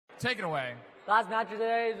take it away. Last match of the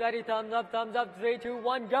day is ready. Thumbs up, 3, 2,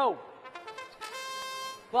 1, go.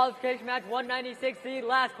 Qualification match 196, the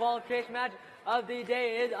last qualification match of the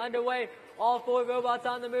day is underway. All 4 robots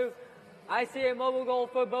on the move. I see a mobile goal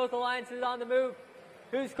for both alliances on the move.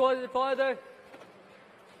 Who scores it farther?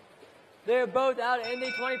 They're both out in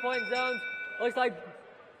the 20-point zones. Looks like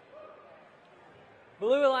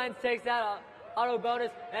Blue Alliance takes that auto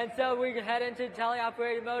bonus, and so we can head into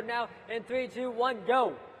teleoperated mode now in 3, 2, 1,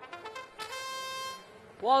 go.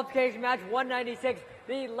 Qualification match 196,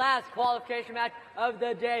 the last qualification match of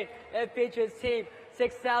the day. It features Team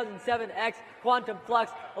 6007X Quantum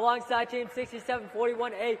Flux alongside Team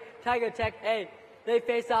 6741A Tiger Tech A. They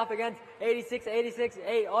face off against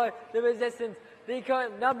 8686A or the Resistance, the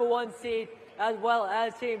current #1 seed, as well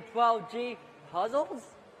as Team 12G Puzzles.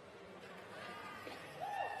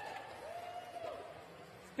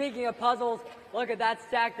 Speaking of puzzles, look at that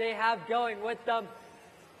stack they have going with them.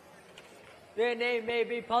 Their name may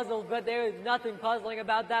be Puzzles, but there is nothing puzzling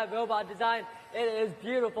about that robot design. It is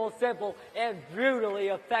beautiful, simple, and brutally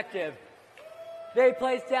effective. They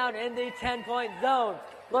place down in the 10-point zone.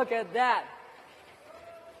 Look at that.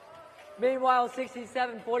 Meanwhile,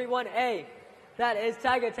 6741A, that is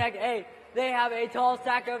Tiger Tech A, they have a tall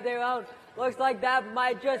stack of their own. Looks like that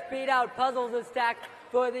might just beat out Puzzles' stack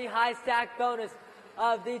for the high stack bonus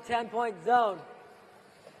of the 10-point zone.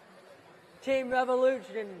 Team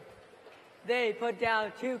Revolution, they put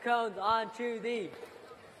down 2 cones onto the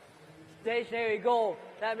stationary goal.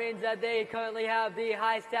 That means that they currently have the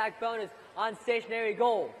high stack bonus on stationary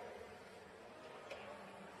goal.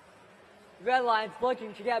 Red Lions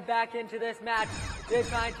looking to get back into this match. They're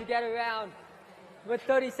trying to get around. With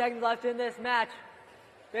 30 seconds left in this match,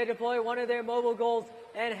 they deploy one of their mobile goals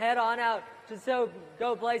and head on out to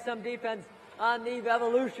go play some defense on the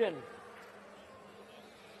Revolution.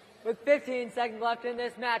 With 15 seconds left in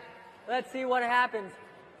this match, let's see what happens.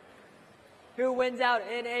 Who wins out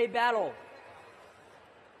in a battle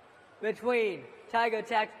between Tiger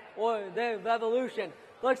Tech or the Revolution?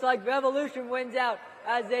 Looks like Revolution wins out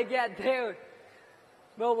as they get their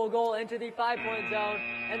mobile goal into the 5-point zone.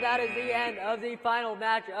 And that is the end of the final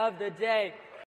match of the day.